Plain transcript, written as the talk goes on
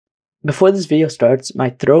Before this video starts, my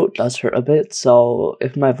throat does hurt a bit, so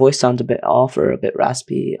if my voice sounds a bit off or a bit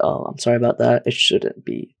raspy, I'm sorry about that. It shouldn't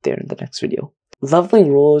be there in the next video.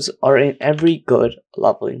 Leveling rules are in every good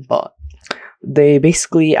leveling bot. They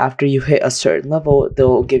basically, after you hit a certain level,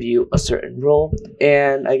 they'll give you a certain role,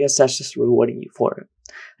 and I guess that's just rewarding you for it.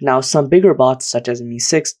 Now, some bigger bots, such as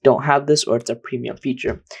BYEEEE, don't have this, or it's a premium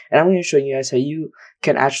feature. And I'm going to show you guys how you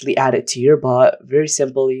can actually add it to your bot very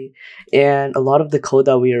simply. And a lot of the code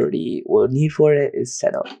that we already will need for it is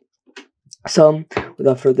set up. So,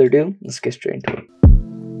 without further ado, let's get straight into it.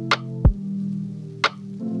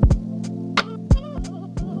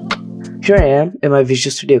 Here I am in my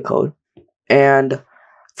Visual Studio Code. And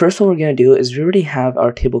first, what we're going to do is we already have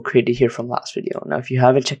our table created here from last video. Now, if you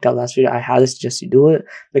haven't checked out last video, I highly suggest you do it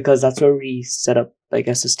because that's where we set up, I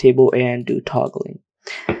guess, this table and do toggling.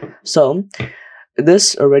 So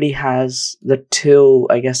this already has the two,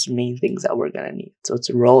 I guess, main things that we're going to need. So it's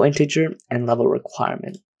a row integer and level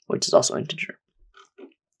requirement, which is also integer.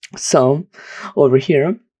 So over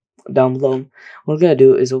here, down below, what we're going to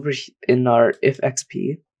do is over in our if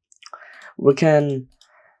xp, we can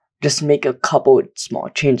just make a couple small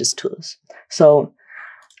changes to this. So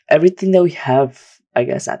everything that we have, I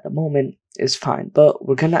guess, at the moment is fine, but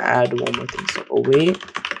we're gonna add one more thing. So await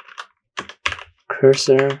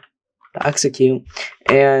cursor execute,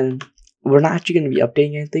 and we're not actually gonna be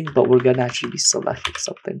updating anything, but we're gonna actually be selecting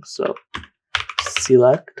something. So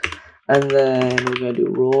select, and then we're gonna do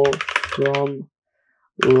role from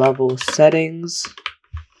level settings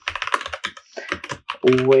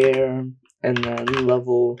where, and then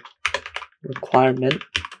level requirement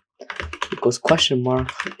equals question mark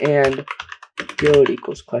and build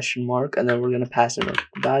equals question mark, and then we're going to pass in our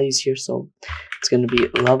values here. So it's going to be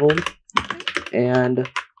level and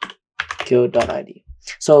guild.id.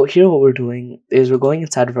 So here what we're doing is we're going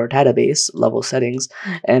inside of our database level settings,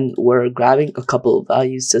 and we're grabbing a couple of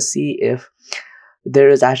values to see if there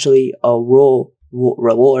is actually a role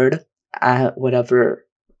reward at whatever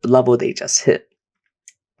level they just hit.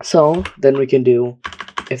 So then we can do,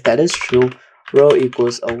 if that is true, row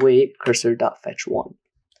equals await cursor.fetch1.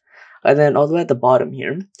 And then all the way at the bottom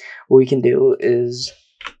here, what we can do is,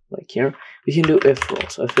 like here, we can do if row.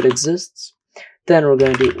 So if it exists, then we're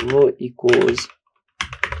going to do row equals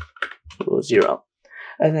row 0.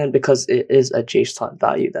 And then because it is a JSON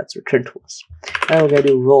value that's returned to us. And we're going to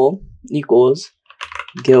do row equals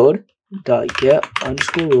guild.get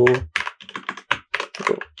underscore row.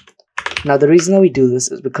 Now, the reason that we do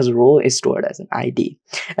this is because role is stored as an ID.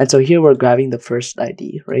 And so here we're grabbing the first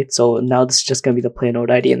ID, right? So now this is just going to be the plain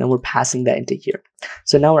old ID, and then we're passing that into here.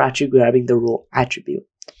 So now we're actually grabbing the role attribute.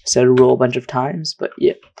 Said role a bunch of times, but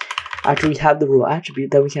yeah. After we have the role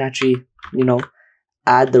attribute, then we can actually,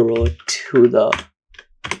 add the role to the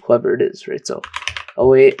whoever it is, right? So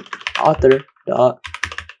await author dot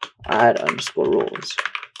add underscore roles.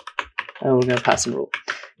 And we're going to pass in role.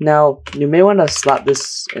 Now, you may want to slap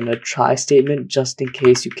this in a try statement just in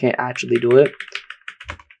case you can't actually do it.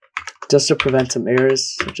 Just to prevent some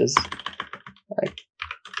errors, such as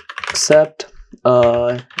accept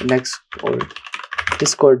next or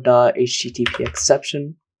discord.http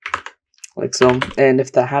exception, like so. And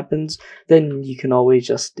if that happens, then you can always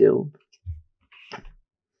just do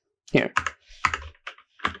here.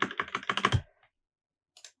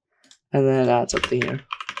 And then add something here.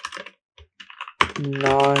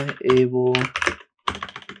 Not able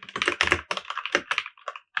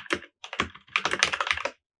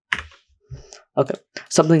okay,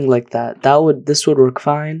 something like that. This would work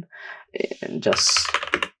fine, and just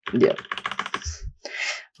yeah.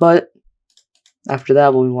 But after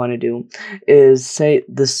that, what we want to do is say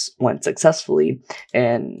this went successfully,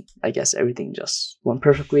 and I guess everything just went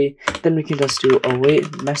perfectly. Then we can just do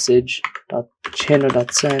await message dot channel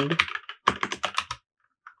dot send.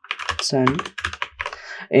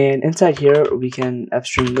 And inside here, we can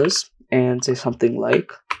fstring this and say something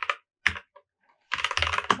like,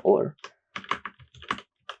 or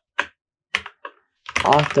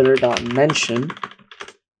author.mention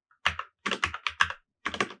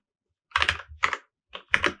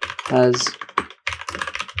has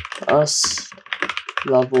us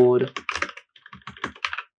leveled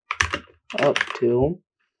up to,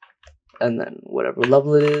 and then whatever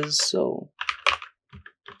level it is. So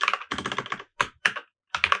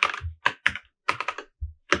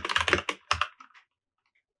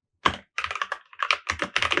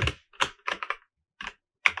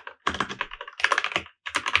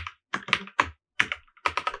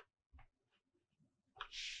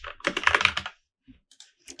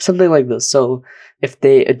something like this. So if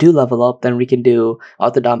they do level up, then we can do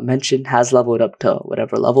author.mention has leveled up to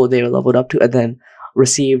whatever level they were leveled up to, and then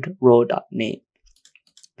received row.name.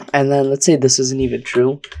 And then let's say this isn't even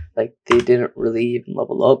true, like they didn't really even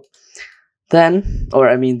level up, then, or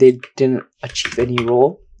I mean they didn't achieve any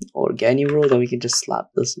row or get any row, then we can just slap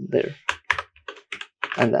this in there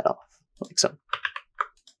and that off, like so.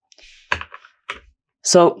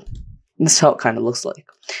 So this is how it kind of looks like.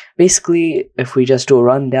 Basically, if we just do a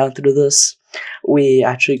run down through this, we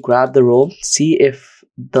actually grab the row, see if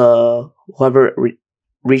whoever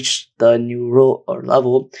reached the new row or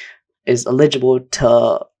level is eligible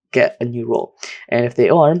to get a new row. And if they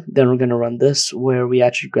are, then we're going to run this where we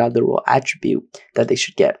actually grab the row attribute that they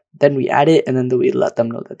should get. Then we add it, and then we let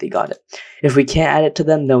them know that they got it. If we can't add it to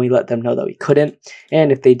them, then we let them know that we couldn't.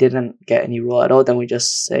 And if they didn't get any row at all, then we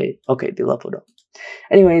just say, okay, they leveled up.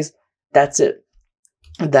 Anyways, that's it.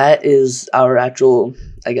 That is our actual,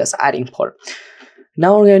 I guess, adding part.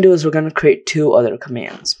 Now what we're going to do is we're going to create two other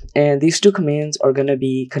commands. And these two commands are going to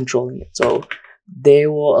be controlling it. So they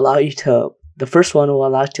will allow you to, the first one will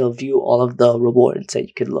allow you to view all of the rewards that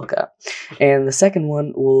you could look at. And the second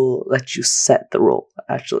one will let you set the row,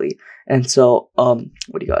 actually. And so, what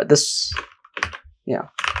do you got? This, yeah.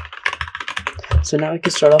 So now we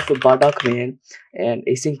can start off with bot.command and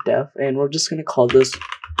async def, and we're just going to call this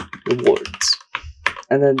rewards.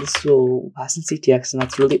 And then this will pass in CTX, and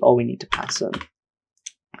that's really all we need to pass in.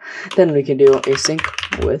 Then we can do async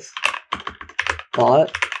with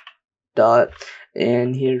bot dot,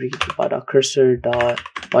 and here we can do bot.cursor dot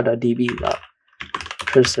bot.db dot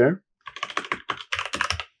cursor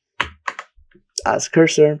as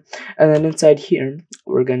cursor, and then inside here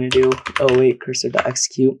we're gonna do await cursor dot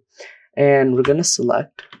execute, and we're gonna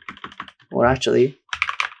select, or actually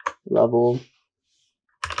level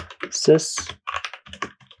sys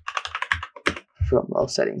from level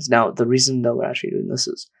settings. Now the reason that we're actually doing this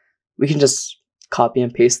is we can just copy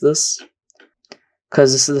and paste this,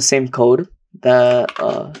 because this is the same code that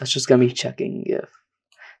that's just gonna be checking if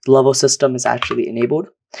the level system is actually enabled.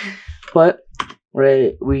 But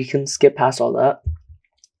we can skip past all that.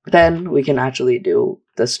 Then we can actually do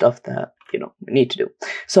the stuff that we need to do.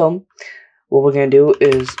 So what we're gonna do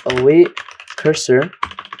is await cursor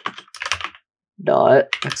dot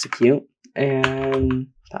execute and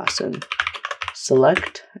pass in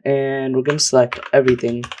select, and we're gonna select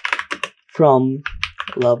everything from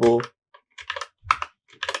level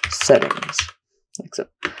settings, like so.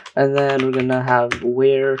 And then we're gonna have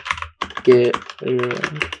where get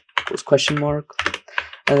equals question mark,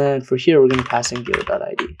 and then for here we're gonna pass in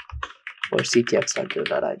gear.id or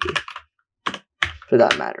ctx.gear.id for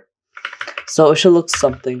that matter. So it should look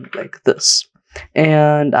something like this.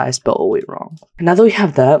 And I spelled await wrong. Now that we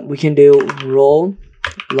have that, we can do roll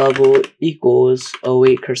level equals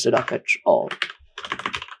await cursor dot catch all.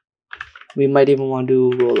 We might even want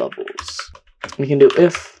to do row levels. We can do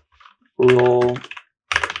if row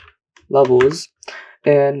levels,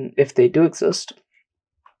 and if they do exist,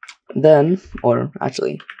 then, or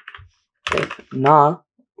actually if not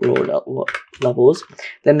row levels,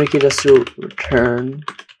 then we can just do return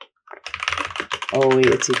await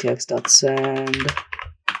ctx.send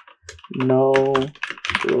no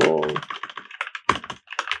row.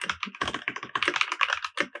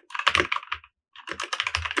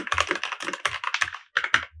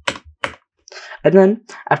 And then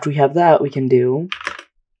after we have that, we can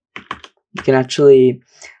actually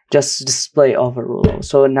just display all of our row levels.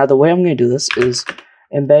 So now the way I'm going to do this is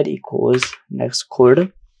embed equals next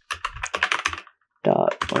chord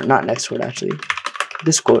dot, or not next chord actually,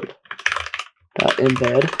 discord dot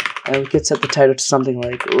embed, and we could set the title to something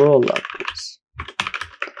like row levels.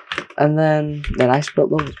 And then I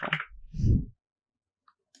spelled levels wrong.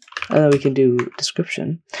 And then we can do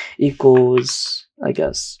description equals, I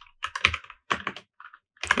guess,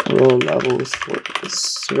 row levels for the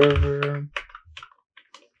server.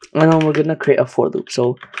 And then we're gonna create a for loop.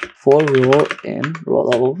 So for row in row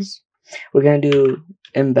levels, we're gonna do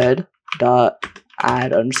embed dot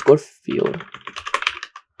add underscore field.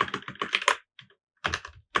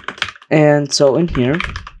 And so in here,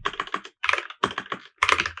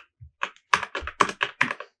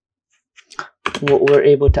 what we're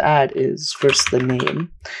able to add is first the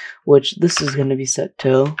name, which this is going to be set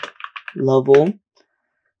to level,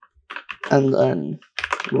 and then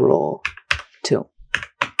row 2.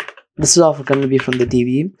 This is all going to be from the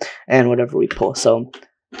DB and whatever we pull. So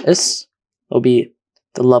this will be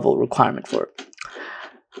the level requirement for it.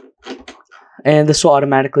 And this will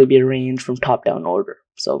automatically be arranged from top-down order.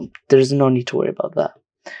 So there's no need to worry about that.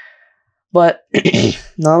 But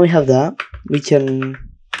now we have that, we can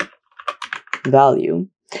value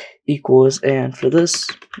equals, and for this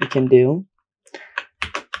we can do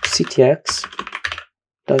ctx.guild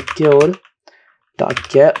dot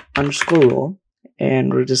get underscore role,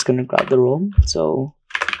 and we're just gonna grab the role. So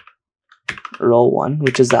role 1,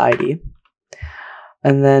 which is the ID,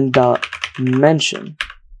 and then dot mention,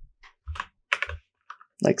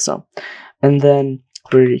 like so. And then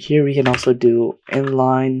for here we can also do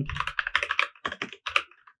inline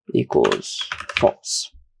equals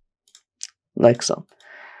false, like so.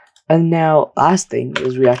 And now last thing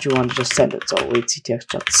is we actually want to just send it. So await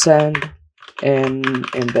ctx.send and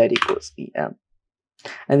embed equals em.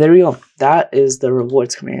 And there we go. That is the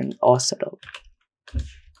rewards command all set up.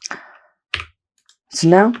 So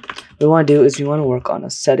now what we want to do is we want to work on a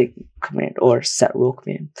setting command or set role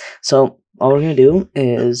command. So all we're gonna do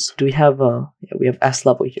is, we have s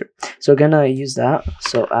level here. So we're gonna use that.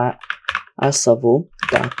 So at s level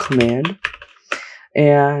dot command,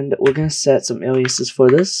 and we're gonna set some aliases for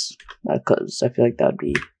this because I feel like that would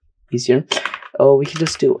be easier. Oh, we can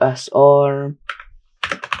just do sr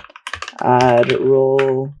add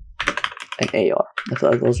role and AR. I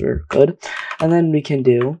feel like those are good. And then we can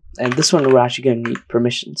do, and this one we're actually going to need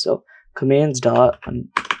permission. So commands dot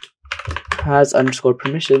has underscore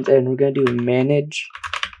permissions, and we're going to do manage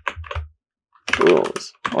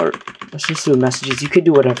roles, or let's just do messages. You could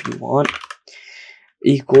do whatever you want,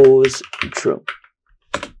 equals true,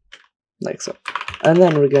 like so. And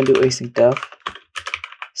then we're going to do async def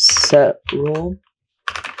set role.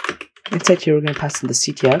 Inside here we're going to pass in the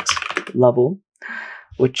ctx level,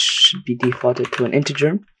 which should be defaulted to an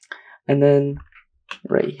integer, and then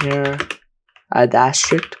right here add the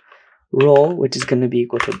asterisk role, which is going to be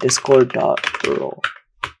equal to discord.role.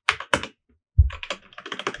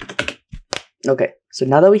 Okay, so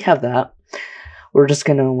now that we have that, we're just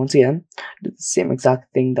gonna once again do the same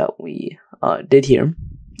exact thing that we did here,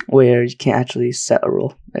 where you can't actually set a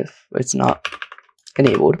role if it's not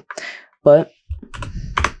enabled. But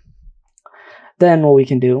then what we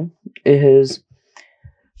can do is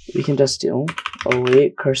we can just do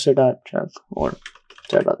await cursor.check, or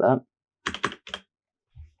sorry about that,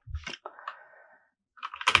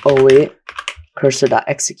 await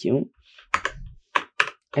cursor.execute,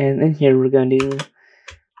 and in here we're going to do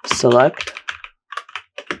select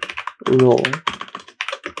role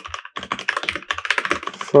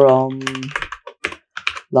from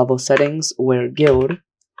level settings where guild,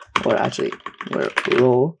 or actually where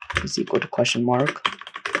role is equal to question mark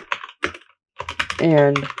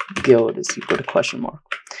and guild is equal to question mark.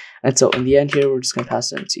 And so in the end here, we're just going to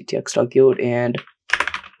pass in ctx.guild and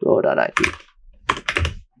role.id.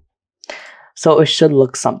 So it should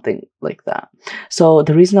look something like that. So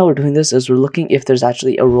the reason that we're doing this is we're looking if there's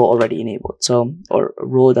actually a role already enabled. So, or a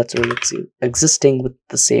role that's already existing with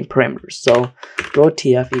the same parameters. So role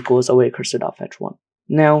tf equals await cursor.fetch1.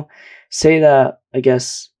 Now, say that, I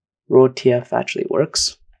guess, role tf actually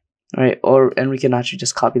works. Right, and we can actually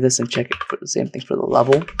just copy this and check it for the same thing for the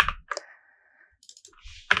level,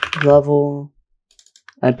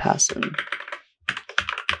 and pass in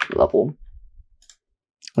level.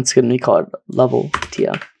 It's going to be called level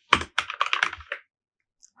tf.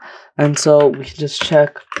 And so we can just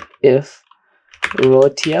check if role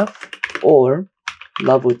tf or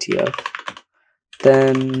level tf.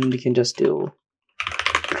 Then we can just do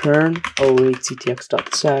turn await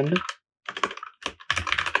ctx.send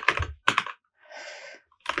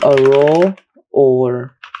a role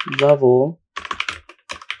or level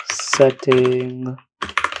setting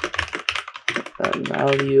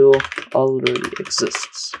value already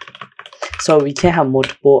exists. So we can't have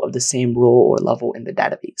multiple of the same role or level in the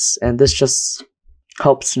database, and this just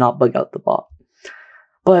helps not bug out the bot.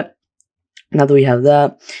 But now that we have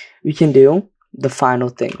that, we can do the final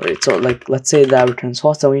thing, right? So like, let's say that returns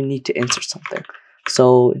false, then we need to insert something.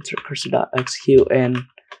 So insert cursor.execute and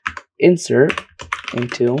insert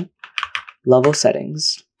into level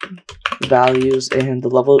settings values and the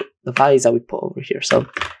values that we put over here. So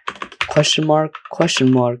question mark, question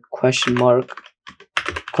mark, question mark,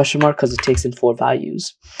 question mark, because it takes in 4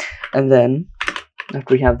 values. And then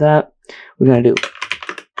after we have that, we're going to do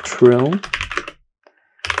true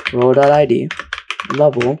role.id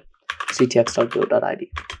level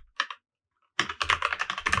ctx.go.id.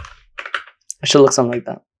 It should look something like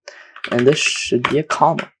that. And this should be a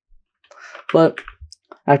comma. But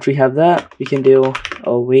after we have that, we can do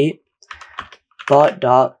await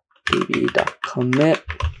bot.db.commit,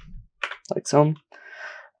 like so.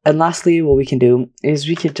 And lastly, what we can do is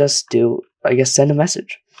we could just do, I guess, send a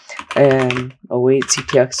message and await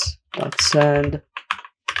ctx.send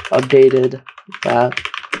updated that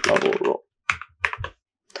level role.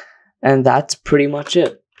 And that's pretty much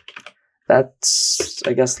it. That's,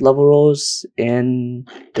 I guess, level roles in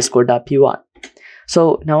discord.py.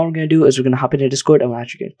 So now what we're going to do is we're going to hop into Discord and we're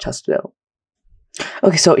actually going to test it out.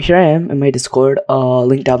 Okay, so here I am in my Discord.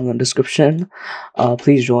 Link down in the description.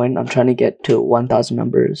 Please join. I'm trying to get to 1,000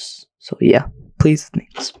 members. So yeah, please,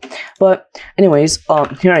 thanks. But anyways,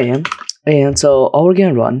 here I am. And so all we're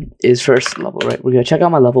gonna run is first level, right? We're gonna check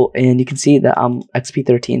out my level, and you can see that I'm XP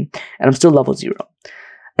 13, and I'm still level 0.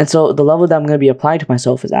 And so the level that I'm gonna be applying to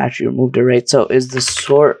myself is actually removed, right? So is the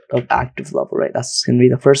sort of active level, right? That's gonna be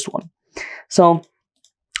the first one. So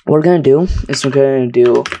what we're gonna do is we're gonna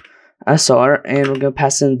do SR, and we're gonna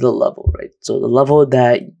pass in the level, right? So the level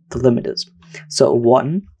that the limit is, so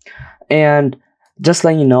 1. And just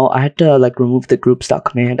letting you know, I had to like remove the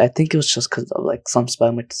groups.command. I think it was just because of like some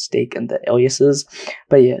spelling mistake in the aliases.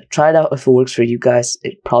 But yeah, try it out if it works for you guys.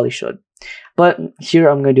 It probably should. But here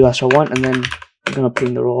I'm gonna do SR1, and then I'm gonna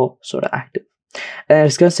ping the role sort of active, and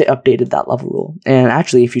it's gonna say updated that level role. And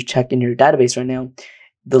actually, if you check in your database right now,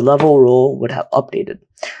 the level role would have updated.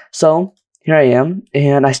 So here I am,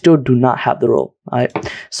 and I still do not have the role. Right?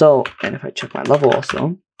 So, and if I check my level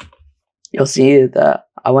also, you'll see that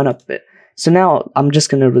I went up a bit. So now I'm just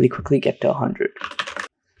gonna really quickly get to 100,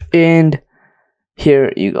 and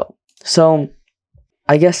here you go. So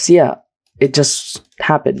I guess yeah, it just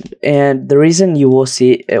happened. And the reason you will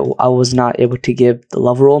see I was not able to give the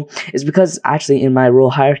level role is because actually in my role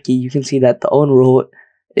hierarchy, you can see that the own role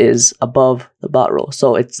is above the bot role,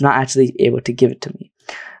 so it's not actually able to give it to me.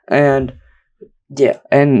 And yeah,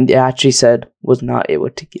 and it actually said was not able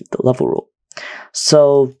to give the level role.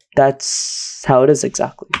 So that's how it is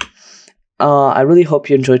exactly. I really hope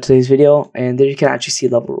you enjoyed today's video, and there you can actually see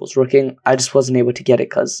level rules working. I just wasn't able to get it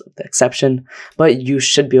because of the exception, but you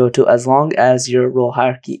should be able to as long as your role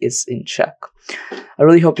hierarchy is in check. I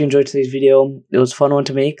really hope you enjoyed today's video. It was a fun one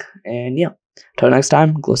to make, and yeah, till next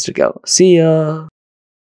time, close to go. See ya!